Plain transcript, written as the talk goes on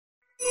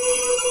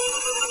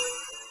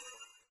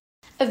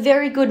A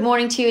very good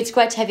morning to you. It's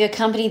great to have your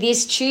company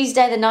this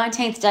Tuesday, the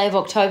 19th day of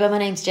October. My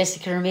name's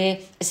Jessica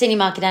Ramir, a senior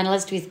market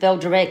analyst with Bell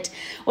Direct.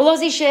 Well,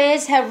 Aussie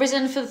shares have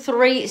risen for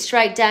 3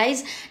 straight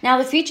days. Now,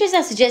 the futures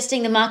are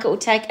suggesting the market will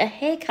take a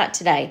haircut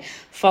today,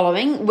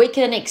 following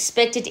weaker than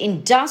expected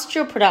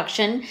industrial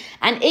production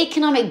and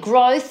economic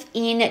growth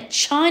in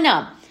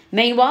China.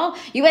 Meanwhile,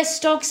 US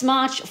stocks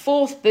March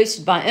 4th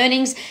boosted by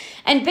earnings,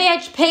 and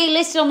BHP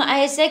listed on the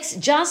ASX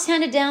just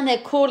handed down their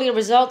quarterly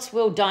results.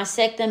 We'll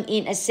dissect them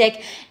in a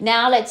sec.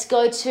 Now let's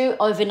go to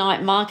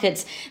overnight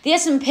markets. The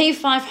S&P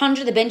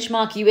 500, the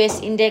benchmark US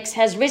index,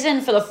 has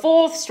risen for the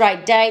 4th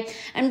straight day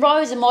and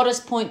rose a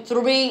modest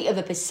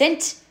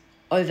 0.3%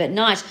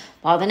 overnight,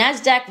 while the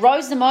Nasdaq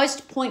rose the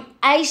most,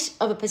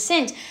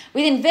 0.8%,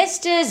 with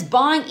investors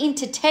buying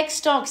into tech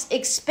stocks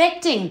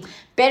expecting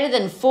better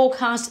than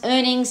forecast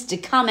earnings to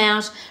come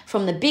out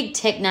from the big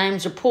tech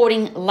names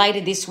reporting later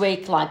this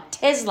week, like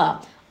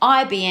Tesla,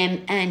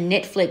 IBM and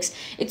Netflix.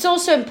 It's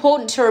also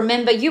important to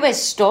remember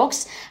US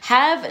stocks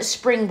have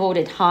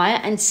springboarded higher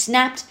and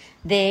snapped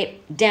their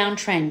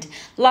downtrend.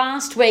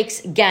 Last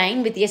week's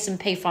gain with the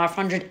S&P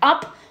 500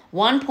 up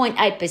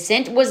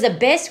 1.8% was the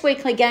best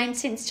weekly gain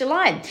since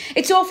July.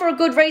 It's all for a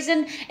good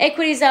reason.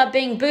 Equities are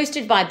being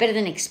boosted by better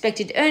than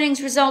expected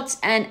earnings results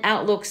and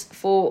outlooks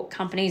for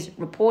companies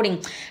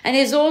reporting. And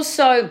there's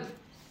also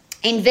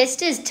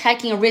investors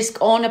taking a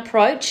risk-on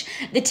approach.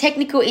 The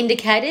technical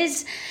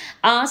indicators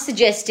are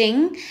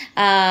suggesting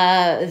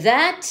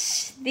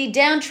that the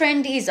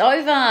downtrend is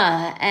over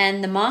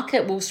and the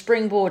market will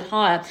springboard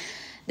higher.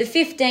 The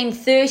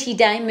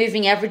 15-30-day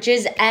moving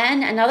averages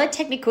and another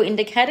technical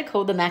indicator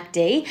called the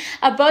MACD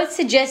are both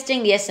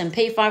suggesting the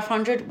S&P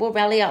 500 will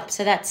rally up.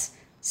 So that's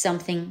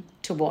something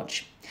to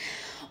watch.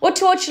 What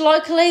to watch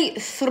locally?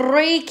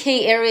 3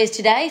 key areas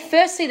today.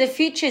 Firstly, the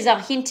futures are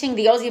hinting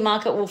the Aussie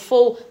market will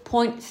fall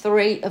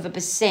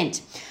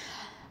 0.3%.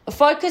 A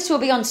focus will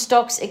be on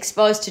stocks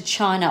exposed to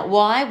China.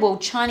 Why? Well,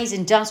 Chinese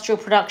industrial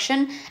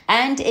production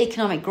and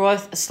economic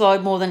growth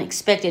slowed more than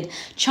expected.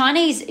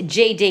 Chinese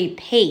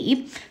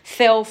GDP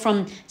fell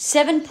from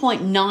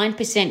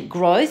 7.9%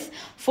 growth,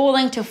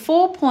 falling to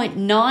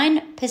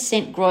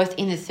 4.9% growth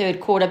in the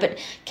third quarter. But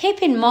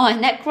keep in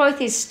mind that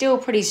growth is still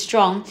pretty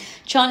strong.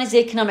 China's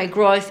economic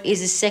growth is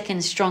the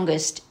second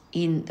strongest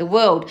in the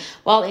world,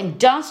 while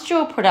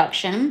industrial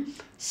production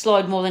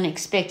slowed more than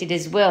expected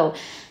as well.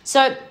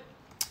 So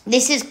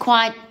this is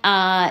quite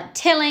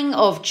telling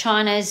of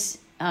China's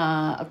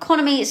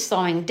economy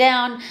slowing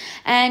down,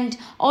 and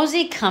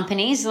Aussie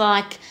companies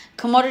like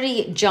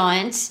commodity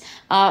giants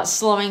are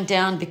slowing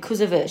down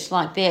because of it,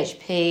 like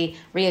BHP,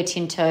 Rio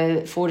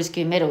Tinto,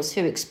 Fortescue Metals,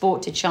 who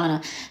export to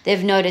China.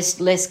 They've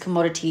noticed less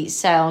commodity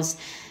sales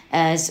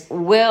as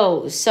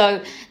well.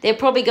 So they're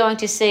probably going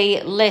to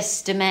see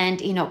less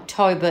demand in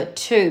October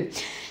too.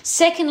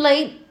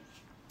 Secondly,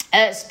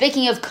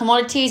 speaking of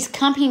commodities,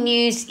 company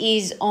news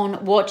is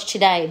on watch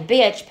today.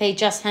 BHP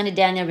just handed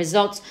down their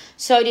results.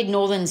 So did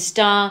Northern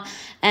Star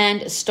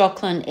and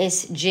Stockland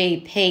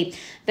SGP.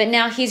 But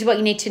now here's what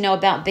you need to know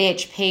about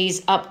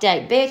BHP's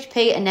update.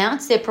 BHP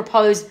announced their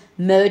proposed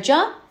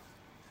merger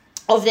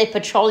of their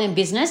petroleum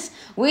business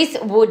with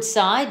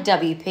Woodside,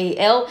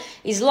 WPL,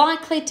 is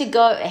likely to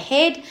go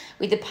ahead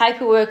with the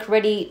paperwork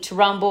ready to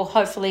rumble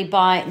hopefully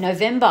by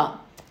November,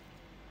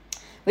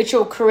 which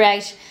will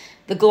create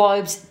the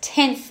globe's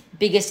 10th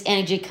biggest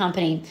energy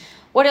company.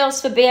 What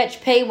else for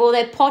BHP? Well,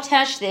 their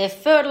potash, their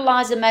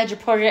fertilizer major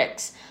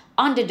projects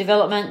under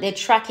development, they're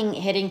tracking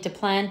heading to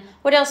plan.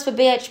 What else for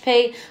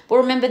BHP? Well,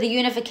 remember the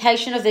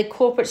unification of their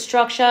corporate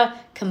structure,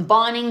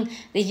 combining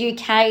the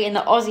UK and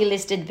the Aussie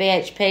listed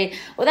BHP.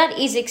 Well, that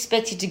is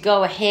expected to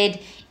go ahead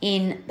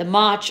in the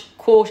March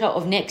quarter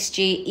of next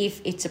year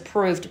if it's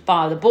approved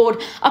by the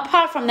board.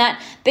 Apart from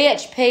that,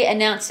 BHP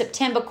announced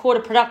September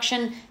quarter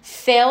production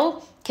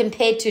fell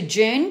compared to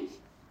June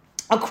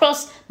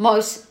across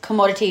most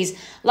commodities,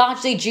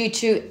 largely due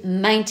to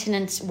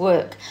maintenance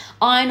work.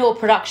 Iron ore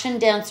production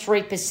down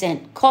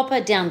 3%, copper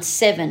down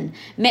 7%,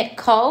 met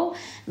coal,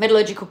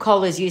 metallurgical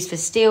coal is used for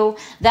steel,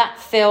 that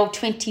fell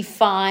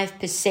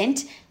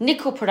 25%,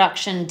 nickel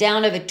production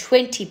down over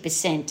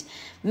 20%.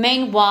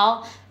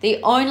 Meanwhile,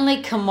 the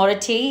only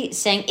commodity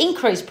seeing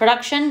increased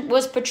production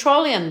was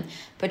petroleum.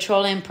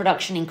 Petroleum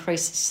production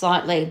increased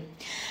slightly.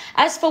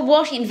 As for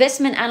what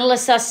investment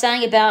analysts are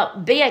saying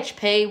about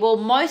BHP, well,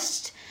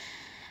 most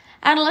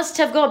analysts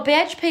have got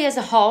BHP as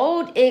a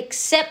hold,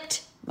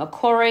 except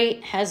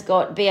Macquarie has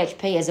got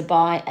BHP as a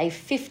buy, a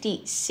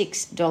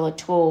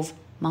 $56.12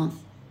 month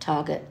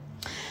target.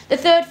 The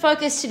third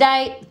focus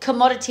today,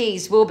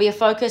 commodities, will be a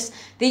focus.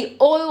 The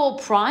oil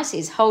price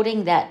is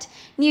holding that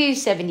new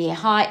 7-year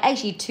high,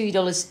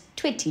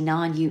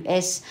 $82.29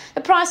 US.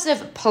 The price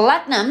of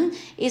platinum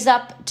is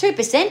up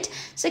 2%,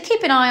 so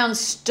keep an eye on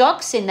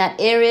stocks in that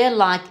area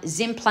like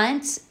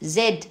Zimplants,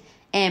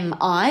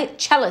 ZMI,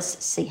 Chalice,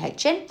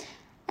 CHN,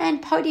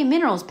 and Podium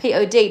Minerals,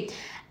 POD.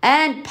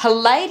 And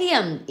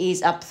palladium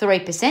is up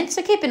 3%,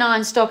 so keep an eye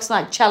on stocks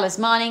like Chalice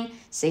Mining,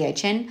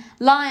 CHN,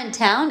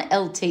 Liontown,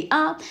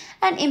 LTR,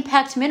 and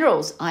Impact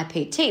Minerals,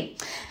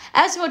 IPT.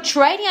 As for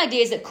trading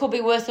ideas that could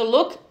be worth a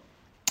look,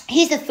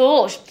 here's a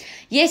thought.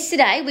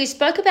 Yesterday, we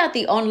spoke about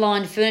the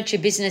online furniture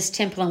business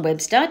Temple &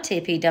 Webster,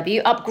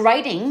 TPW,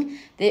 upgrading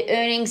their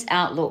earnings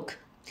outlook.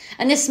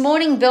 And this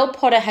morning, Bell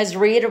Potter has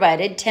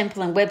reiterated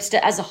Temple & Webster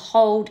as a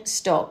hold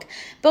stock.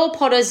 Bell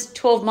Potter's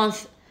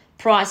 12-month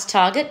price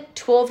target,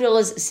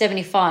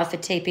 $12.75 for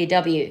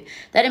TPW.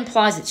 That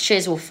implies its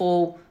shares will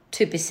fall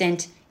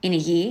 2% in a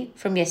year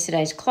from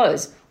yesterday's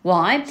close.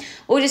 Why?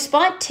 Well,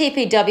 despite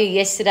TPW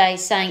yesterday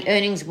saying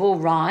earnings will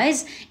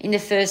rise in the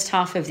first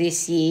half of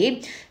this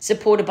year,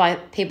 supported by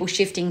people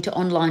shifting to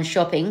online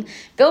shopping,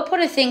 Bell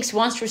Potter thinks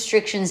once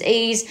restrictions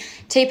ease,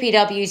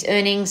 TPW's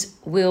earnings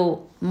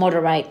will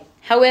moderate.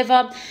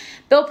 However,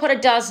 Bell Potter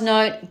does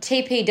note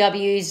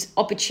TPW's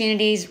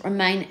opportunities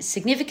remain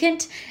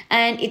significant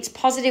and it's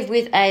positive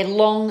with a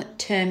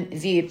long-term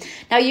view.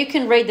 Now, you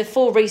can read the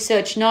full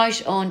research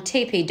note on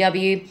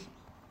TPW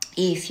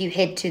if you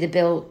head to the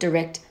Bell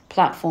Direct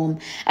platform.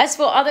 As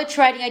for other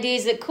trading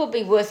ideas that could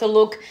be worth a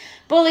look,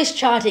 bullish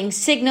charting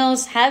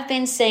signals have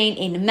been seen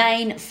in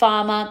Mayne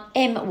Pharma,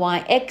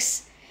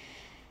 MYX,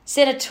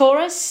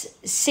 Centaurus,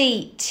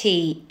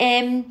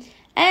 CTM,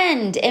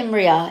 and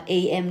Emria,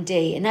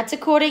 EMD. And that's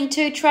according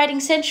to Trading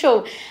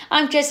Central.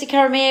 I'm Jessica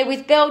Amir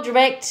with Bell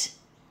Direct.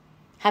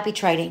 Happy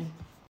trading.